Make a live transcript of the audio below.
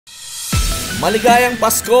Maligayang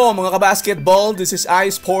Pasko mga kabasketball, this is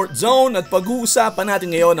iSportZone at pag-uusapan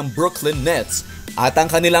natin ngayon ang Brooklyn Nets at ang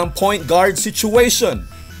kanilang point guard situation.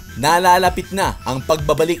 Nalalapit na ang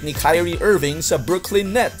pagbabalik ni Kyrie Irving sa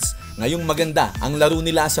Brooklyn Nets. Ngayong maganda ang laro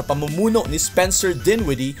nila sa pamumuno ni Spencer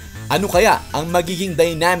Dinwiddie. Ano kaya ang magiging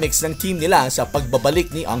dynamics ng team nila sa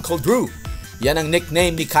pagbabalik ni Uncle Drew? Yan ang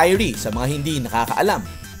nickname ni Kyrie sa mga hindi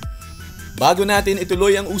nakakaalam. Bago natin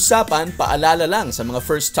ituloy ang usapan, paalala lang sa mga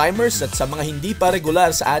first-timers at sa mga hindi pa regular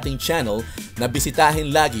sa ating channel na bisitahin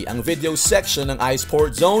lagi ang video section ng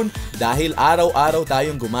iSportZone dahil araw-araw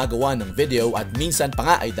tayong gumagawa ng video at minsan pa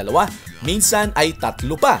nga ay 2, minsan ay 3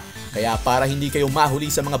 pa. Kaya para hindi kayo mahuli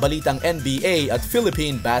sa mga balitang NBA at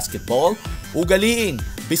Philippine basketball, ugaliing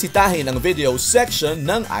bisitahin ang video section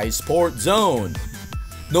ng iSportZone.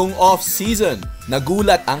 Noong off-season,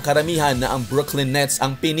 nagulat ang karamihan na ang Brooklyn Nets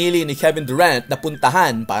ang pinili ni Kevin Durant na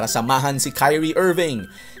puntahan para samahan si Kyrie Irving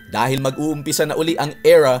dahil mag-uumpisa na uli ang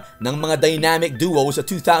era ng mga dynamic duo sa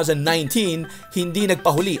 2019, hindi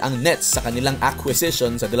nagpahuli ang Nets sa kanilang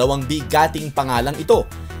acquisition sa dalawang bigating pangalang ito.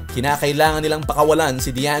 Kinakailangan nilang pakawalan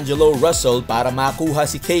si D'Angelo Russell para makuha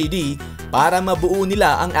si KD para mabuo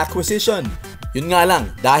nila ang acquisition. Yun nga lang,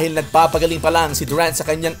 dahil nagpapagaling pa lang si Durant sa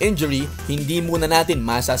kanyang injury, hindi muna natin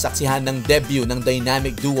masasaksihan ng debut ng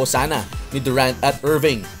dynamic duo sana ni Durant at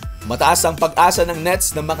Irving. Mataas ang pag-asa ng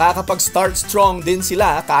Nets na makakapag-start strong din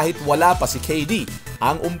sila kahit wala pa si KD.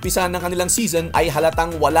 Ang umpisa ng kanilang season ay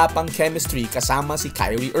halatang wala pang chemistry kasama si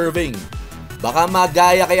Kyrie Irving. Baka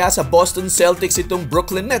magaya kaya sa Boston Celtics itong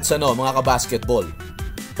Brooklyn Nets mga kabasketball.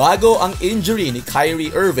 Bago ang injury ni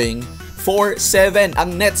Kyrie Irving, 4-7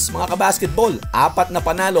 ang Nets mga kabasketball, 4 na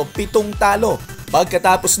panalo, 7 talo.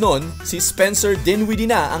 Pagkatapos nun, si Spencer Dinwiddie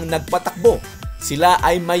na ang nagpatakbo. Sila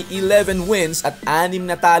ay may 11 wins at 6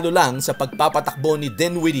 na talo lang sa pagpapatakbo ni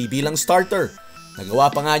Dinwiddie bilang starter.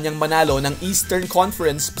 Nagawa pa nga niyang manalo ng Eastern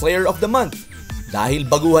Conference Player of the Month. Dahil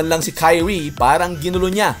baguhan lang si Kyrie, parang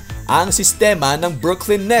ginulo niya ang sistema ng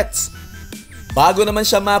Brooklyn Nets. Bago naman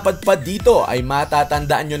siya mapadpad dito ay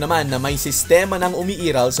matatandaan nyo naman na may sistema ng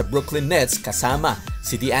umiiral sa Brooklyn Nets kasama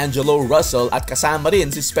si D'Angelo Russell at kasama rin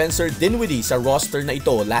si Spencer Dinwiddie sa roster na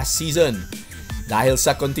ito last season. Dahil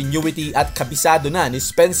sa continuity at kabisado na ni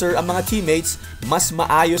Spencer ang mga teammates, mas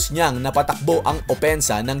maayos niyang napatakbo ang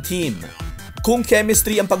opensa ng team. Kung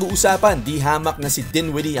chemistry ang pag-uusapan, di hamak na si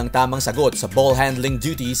Dinwiddie ang tamang sagot sa ball handling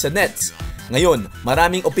duty sa Nets. Ngayon,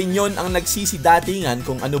 maraming opinyon ang nagsisidatingan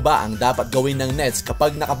kung ano ba ang dapat gawin ng Nets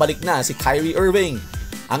kapag nakabalik na si Kyrie Irving.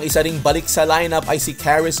 Ang isa ring balik sa lineup ay si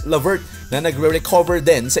Caris LeVert na nagre-recover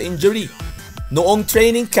din sa injury. Noong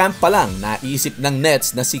training camp pa lang, naisip ng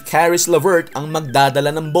Nets na si Caris LeVert ang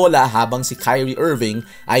magdadala ng bola habang si Kyrie Irving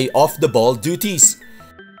ay off-the-ball duties.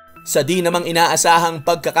 Sa di namang inaasahang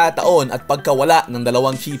pagkakataon at pagkawala ng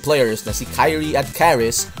dalawang key players na si Kyrie at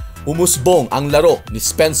Caris, umusbong ang laro ni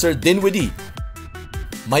Spencer Dinwiddie.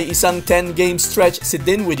 May isang 10-game stretch si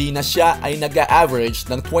Dinwiddie na siya ay nag-average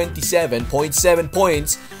ng 27.7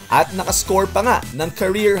 points at nakascore pa nga ng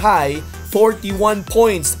career high 41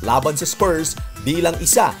 points laban sa Spurs bilang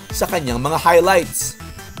isa sa kanyang mga highlights.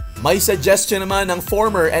 May suggestion naman ng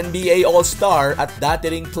former NBA All-Star at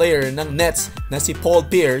dati ring player ng Nets na si Paul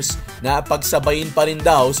Pierce na pagsabayin pa rin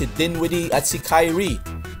daw si Dinwiddie at si Kyrie.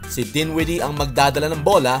 Si Dinwiddie ang magdadala ng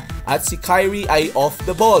bola at si Kyrie ay off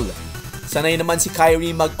the ball. Sanay naman si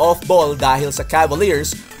Kyrie mag-off ball dahil sa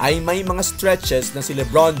Cavaliers ay may mga stretches na si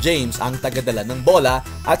LeBron James ang tagadala ng bola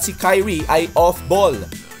at si Kyrie ay off ball.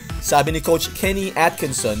 Sabi ni Coach Kenny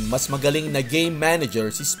Atkinson, mas magaling na game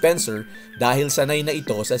manager si Spencer dahil sanay na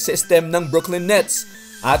ito sa system ng Brooklyn Nets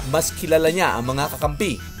at mas kilala niya ang mga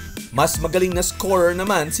kakampi. Mas magaling na scorer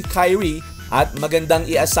naman si Kyrie at magandang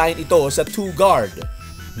i-assign ito sa 2 guard.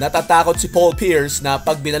 Natatakot si Paul Pierce na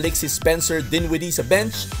pag binalik si Spencer Dinwiddie sa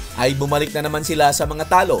bench ay bumalik na naman sila sa mga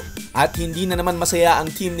talo at hindi na naman masaya ang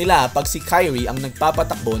team nila pag si Kyrie ang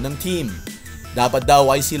nagpapatakbo ng team. Dapat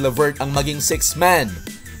daw ay si LeVert ang maging 6th man.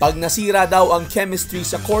 Pag nasira daw ang chemistry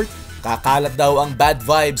sa court, kakalat daw ang bad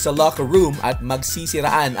vibes sa locker room at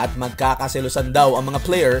magsisiraan at magkakaselosan daw ang mga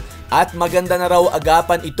player at maganda na raw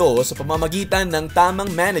agapan ito sa pamamagitan ng tamang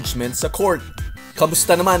management sa court.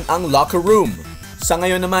 Kamusta naman ang locker room? Sa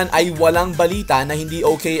ngayon naman ay walang balita na hindi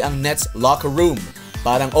okay ang Nets locker room.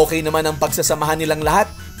 Parang okay naman ang pagsasamahan nilang lahat,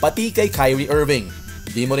 pati kay Kyrie Irving.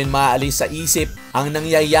 Di mo rin maaalis sa isip ang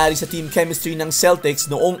nangyayari sa team chemistry ng Celtics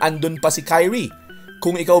noong andun pa si Kyrie.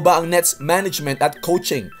 Kung ikaw ba ang Nets management at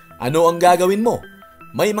coaching, ano ang gagawin mo?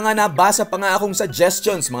 May mga nabasa pa nga akong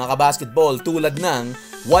suggestions mga kabasketball tulad ng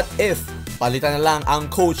what if palitan na lang ang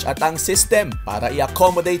coach at ang system para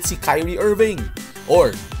i-accommodate si Kyrie Irving?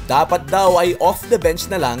 Or dapat daw ay off the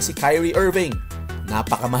bench na lang si Kyrie Irving.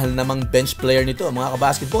 Napakamahal namang bench player nito mga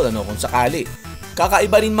kabasketball kung sakali.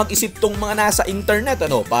 Kakaiba rin mag-isip tong mga nasa internet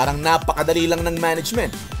parang napakadali lang ng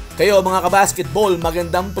management. Kayo mga kabasketball,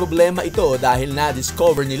 magandang problema ito dahil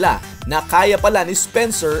na-discover nila na kaya pala ni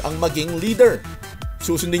Spencer ang maging leader.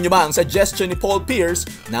 Susundin nyo ba ang suggestion ni Paul Pierce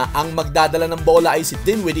na ang magdadala ng bola ay si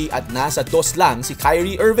Dinwiddie at nasa dos lang si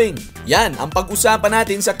Kyrie Irving? Yan ang pag-usapan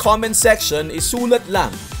natin sa comment section. Isulat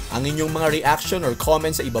lang ang inyong mga reaction or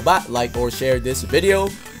comments sa ibaba, like or share this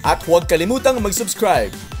video, at huwag kalimutang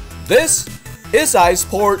mag-subscribe. This is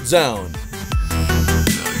iSportZone.